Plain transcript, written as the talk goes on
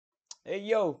Hey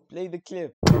yo, play the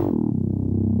clip.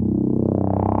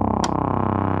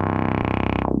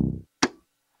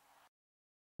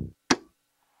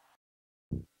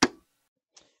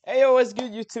 Hey yo, what's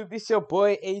good YouTube? It's your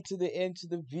boy A to the N to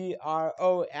the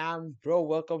VRO Ambro.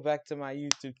 Welcome back to my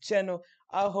YouTube channel.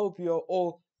 I hope you're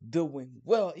all doing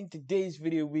well. In today's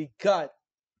video, we got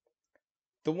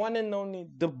the one and only,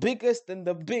 the biggest and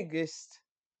the biggest,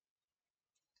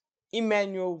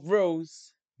 Emmanuel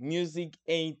Rose. Music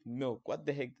ain't milk. What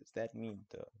the heck does that mean,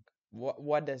 dog?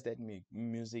 What does that mean?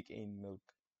 Music ain't milk.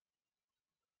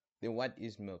 Then what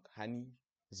is milk? Honey?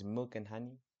 Is it milk and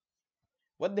honey?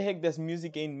 What the heck does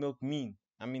music ain't milk mean?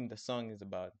 I mean, the song is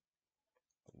about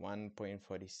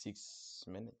 1.46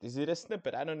 minutes. Is it a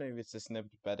snippet? I don't know if it's a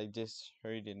snippet, but I just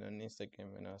heard it on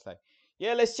Instagram and I was like,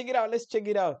 yeah, let's check it out. Let's check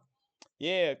it out.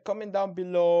 Yeah, comment down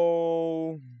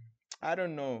below. I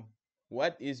don't know.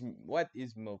 What is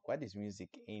milk? What is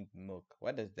music ain't milk?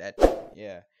 What does that mean?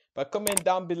 Yeah. But comment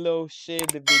down below, share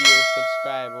the video,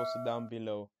 subscribe also down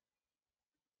below.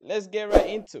 Let's get right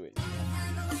into it.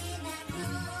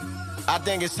 I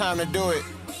think it's time to do it.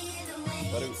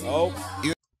 I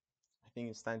think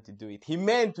it's time to do it. He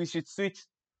meant we should switch.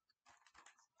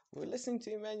 We're listening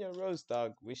to Emmanuel Rose,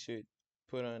 dog. We should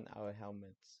put on our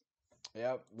helmets.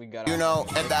 Yep, we got. You know,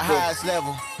 at the highest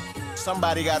level,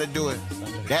 somebody got to do it.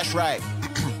 That's right.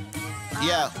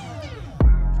 Yeah.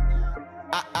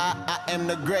 I am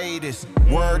the greatest.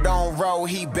 Word on road,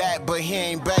 he back, but he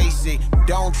ain't basic.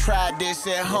 Don't try this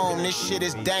at home, this shit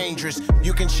is dangerous.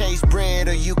 You can chase bread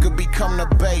or you could become the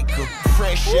baker.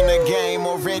 Fresh in the game,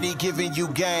 already giving you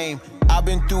game. I've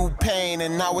been through pain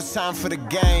and now it's time for the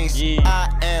gains. I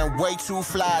am way too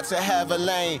fly to have a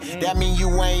lane. That mean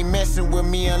you ain't messing with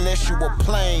me unless you a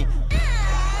plane.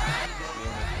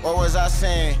 What was I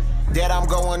saying? That I'm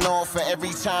going on for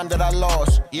every time that I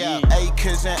lost. Yeah,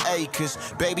 acres and acres.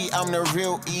 Baby, I'm the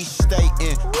real East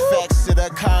Staten. Facts to the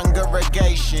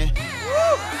congregation.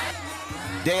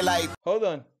 They like. Hold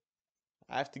on.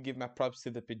 I have to give my props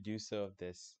to the producer of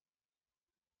this.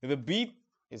 The beat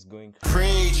is going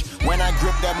crazy. Preach. When I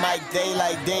grip that mic, they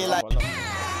like.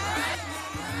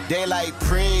 They like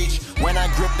preach. When I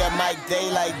grip that mic,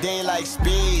 they like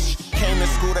speech. Came to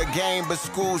school the game, but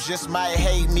schools just might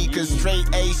hate me. Cause straight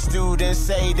A students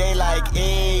say they like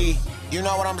E. You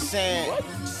know what I'm saying?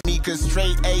 Cause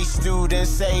straight A students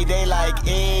say they like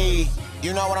E.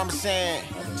 You know what I'm saying?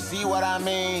 See what I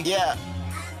mean? Yeah.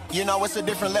 You know it's a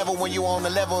different level when you on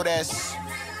the level that's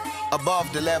above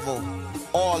the level.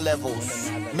 All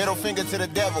levels. Middle finger to the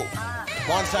devil.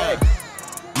 One time.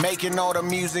 Making all the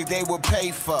music they would pay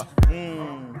for.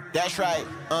 That's right.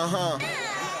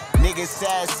 Niggas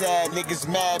sad, niggas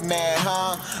mad,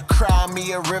 huh? Cry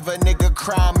me a river, nigga,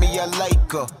 cry me a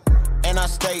Laker. And I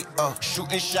stay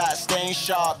shooting shots, staying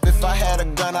sharp. If I had a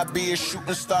gun, I'd be a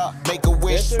shooting star. Make a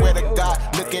wish, swear to God.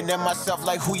 Looking at myself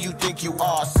like who you think you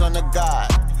are, son of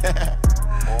God.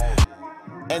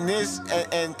 And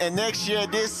next year,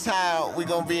 this time, we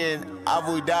gonna be in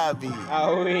Abu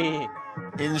Dhabi.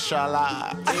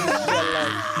 Inshallah.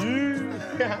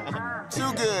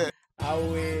 Too good.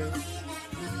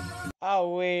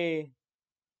 Away.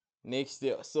 Next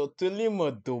year. So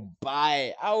Tulimo,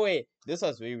 Dubai. Away. This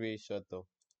was very short though.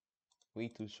 Way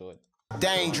too short.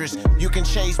 Dangerous. You can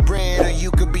chase bread or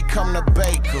you could become the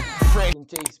baker. You can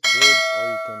chase bread or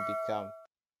you can become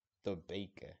the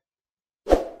baker.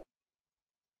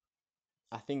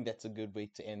 I think that's a good way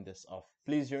to end this off.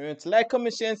 Please remember to like,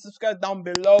 comment, share, and subscribe down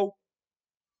below.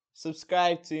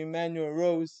 Subscribe to Emmanuel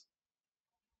Rose.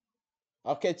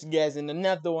 I'll catch you guys in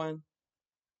another one.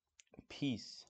 Peace.